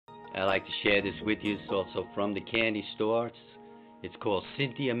I like to share this with you. It's also from the candy store. It's called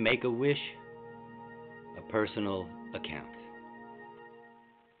Cynthia Make-A-Wish, a personal account.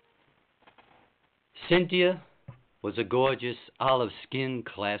 Cynthia was a gorgeous, olive-skinned,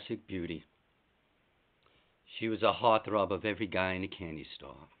 classic beauty. She was a heartthrob of every guy in the candy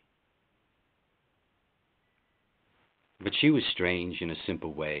store. But she was strange in a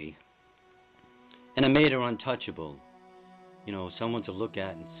simple way, and it made her untouchable. You know, someone to look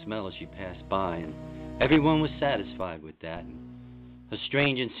at and smell as she passed by, and everyone was satisfied with that. Her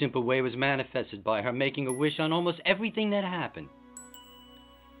strange and simple way was manifested by her making a wish on almost everything that happened.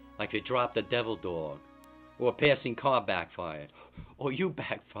 Like if you dropped a devil dog, or a passing car backfired, or you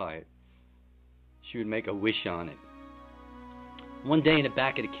backfired, she would make a wish on it. One day in the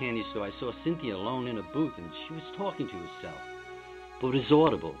back of the candy store, I saw Cynthia alone in a booth, and she was talking to herself. But it was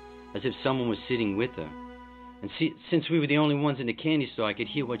audible, as if someone was sitting with her. And since we were the only ones in the candy store, I could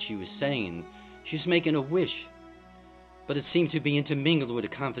hear what she was saying. She was making a wish, but it seemed to be intermingled with a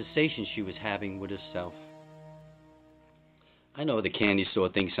conversation she was having with herself. I know the candy store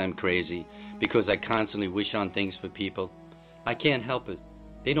thinks I'm crazy because I constantly wish on things for people. I can't help it.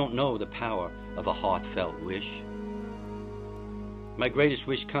 They don't know the power of a heartfelt wish. My greatest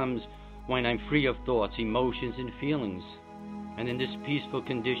wish comes when I'm free of thoughts, emotions, and feelings. And in this peaceful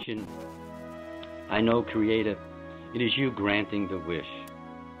condition, I know, Creator, it is you granting the wish.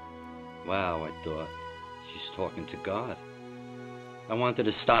 Wow, I thought, she's talking to God. I wanted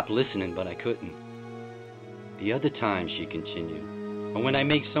to stop listening, but I couldn't. The other time, she continued, and when I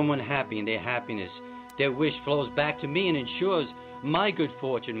make someone happy in their happiness, their wish flows back to me and ensures my good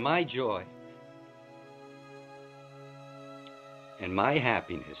fortune, my joy, and my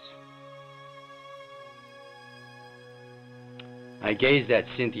happiness. I gazed at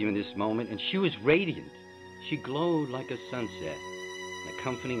Cynthia in this moment, and she was radiant. She glowed like a sunset. The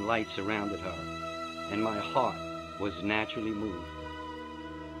comforting light surrounded her, and my heart was naturally moved,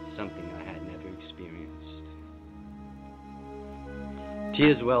 something I had never experienced.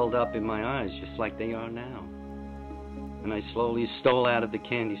 Tears welled up in my eyes just like they are now, and I slowly stole out of the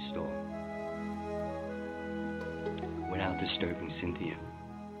candy store without disturbing Cynthia.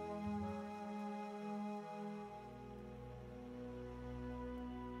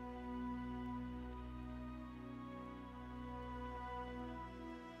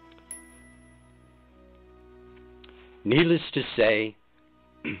 Needless to say,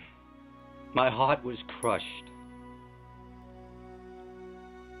 my heart was crushed.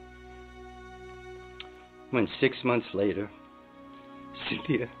 When 6 months later,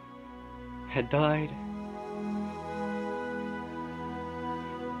 Cynthia had died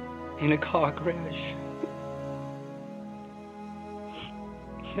in a car crash.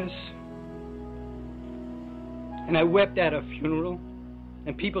 Yes. And I wept at her funeral,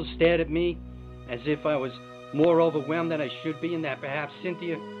 and people stared at me as if I was more overwhelmed than I should be, and that perhaps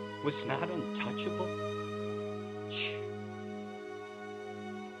Cynthia was not untouchable.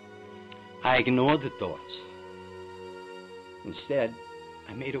 I ignored the thoughts. Instead,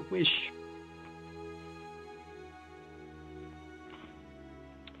 I made a wish.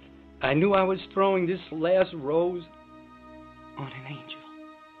 I knew I was throwing this last rose on an angel.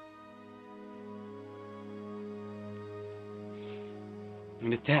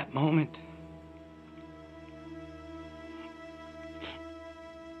 And at that moment,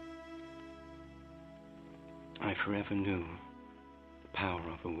 I forever knew the power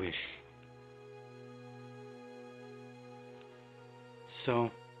of a wish.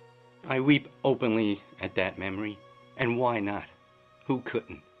 So, I weep openly at that memory, and why not? Who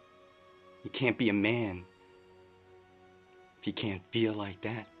couldn't? You can't be a man if you can't feel like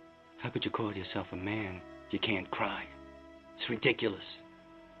that. How could you call yourself a man if you can't cry? It's ridiculous.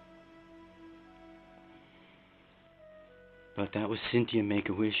 But that was Cynthia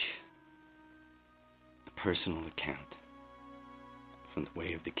Make-A-Wish, a personal account from the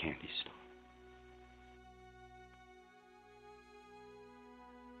way of the candy store.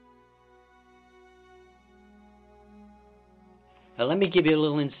 Now let me give you a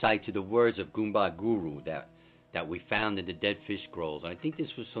little insight to the words of Gumba Guru that we found in the Dead Fish Scrolls. I think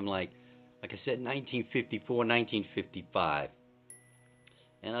this was from like I said, 1954, 1955.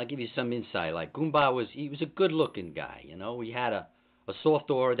 And I'll give you some insight. Like Gumba was a good-looking guy, you know. He had a soft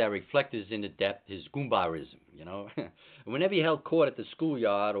aura that reflected in the depth his Gumbarism, you know. And whenever he held court at the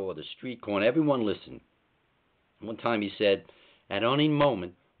schoolyard or the street corner, everyone listened. One time he said, at any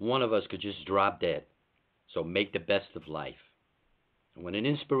moment, one of us could just drop dead. So make the best of life. And when an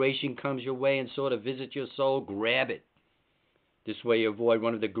inspiration comes your way and sort of visits your soul, grab it. This way you avoid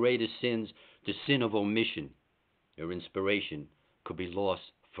one of the greatest sins, the sin of omission. Your inspiration could be lost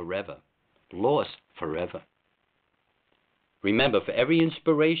forever. Lost forever. Remember, for every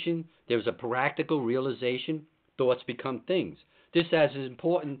inspiration, there's a practical realization. Thoughts become things. This is as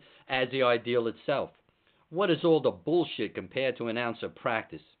important as the ideal itself. What is all the bullshit compared to an ounce of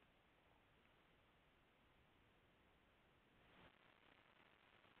practice?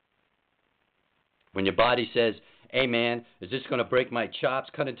 When your body says, hey man, is this going to break my chops,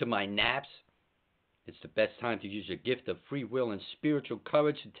 cut into my naps? It's the best time to use your gift of free will and spiritual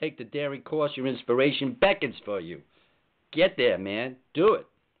courage to take the daring course your inspiration beckons for you. Get there, man. Do it.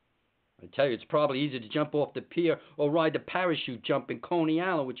 I tell you, it's probably easier to jump off the pier or ride the parachute jump in Coney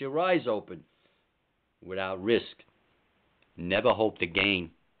Island with your eyes open. Without risk. Never hope to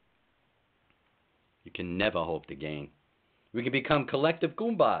gain. You can never hope to gain. We can become collective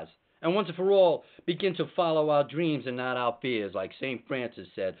Goombas. And once and for all, begin to follow our dreams and not our fears. Like St. Francis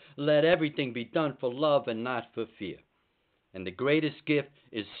said, let everything be done for love and not for fear. And the greatest gift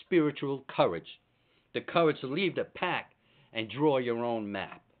is spiritual courage. The courage to leave the pack and draw your own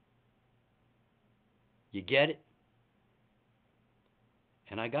map. You get it?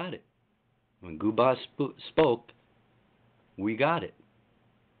 And I got it. When Gumba spoke, we got it.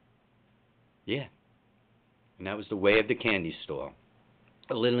 Yeah. And that was the way of the candy store.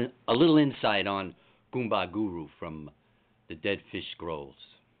 A little insight on Gumba Guru from the Dead Fish Scrolls.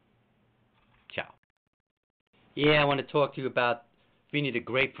 Ciao. Yeah, I want to talk to you about Vinnie the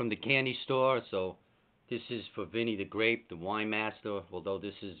Grape from the candy store. So this is for Vinnie the Grape, the wine master, although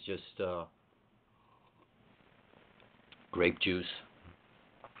this is just grape juice.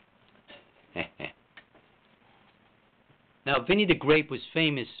 Now, Vinnie the Grape was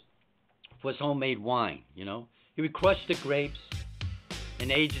famous for his homemade wine, you know. He would crush the grapes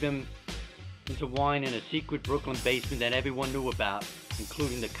and aged them into wine in a secret Brooklyn basement that everyone knew about,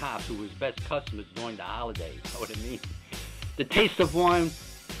 including the cops who were his best customers during the holidays. You know what I mean? The taste of wine,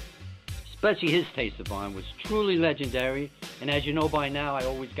 especially his taste of wine, was truly legendary. And as you know by now, I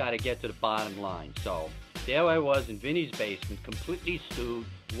always got to get to the bottom line. So there I was in Vinnie's basement, completely stewed,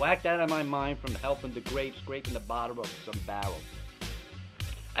 whacked out of my mind from helping the grapes scraping the bottom of some barrels.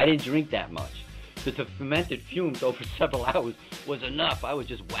 I didn't drink that much. But the fermented fumes over several hours was enough. I was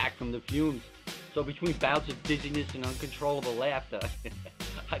just whacked from the fumes. So between bouts of dizziness and uncontrollable laughter,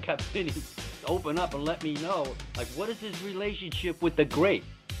 I got Vinnie to open up and let me know, like, what is his relationship with the grape?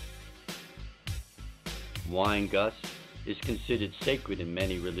 Wine, Gus, is considered sacred in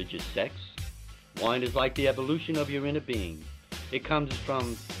many religious sects. Wine is like the evolution of your inner being. It comes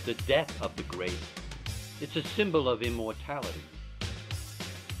from the death of the grape. It's a symbol of immortality.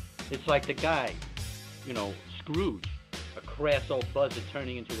 It's like the guy, you know, Scrooge, a crass old buzzard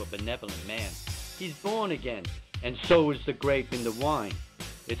turning into a benevolent man. He's born again, and so is the grape in the wine.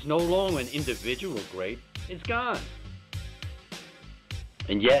 It's no longer an individual grape. It's gone.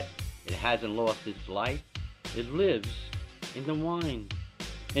 And yet, it hasn't lost its life. It lives in the wine.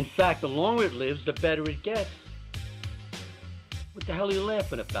 In fact, the longer it lives, the better it gets. What the hell are you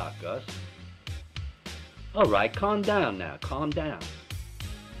laughing about, Gus? All right, calm down now. Calm down.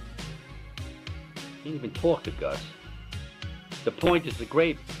 Can't even talk to Gus. The point is the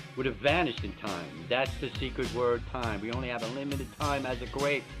grape would have vanished in time. That's the secret word, time. We only have a limited time as a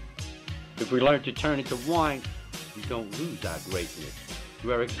grape. If we learn to turn into wine, we don't lose our greatness.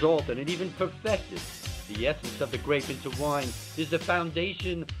 We are exalted and even perfected. The essence of the grape into wine is the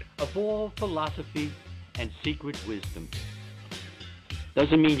foundation of all philosophy and secret wisdom.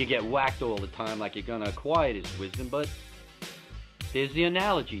 Doesn't mean you get whacked all the time like you're going to acquire this wisdom, but there's the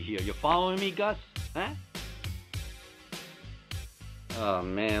analogy here. You following me, Gus? Huh? Oh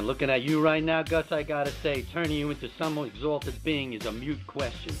man, looking at you right now, Gus, I gotta say, turning you into some exalted being is a mute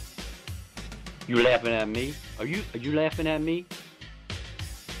question. You laughing at me? Are you laughing at me?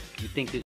 You think this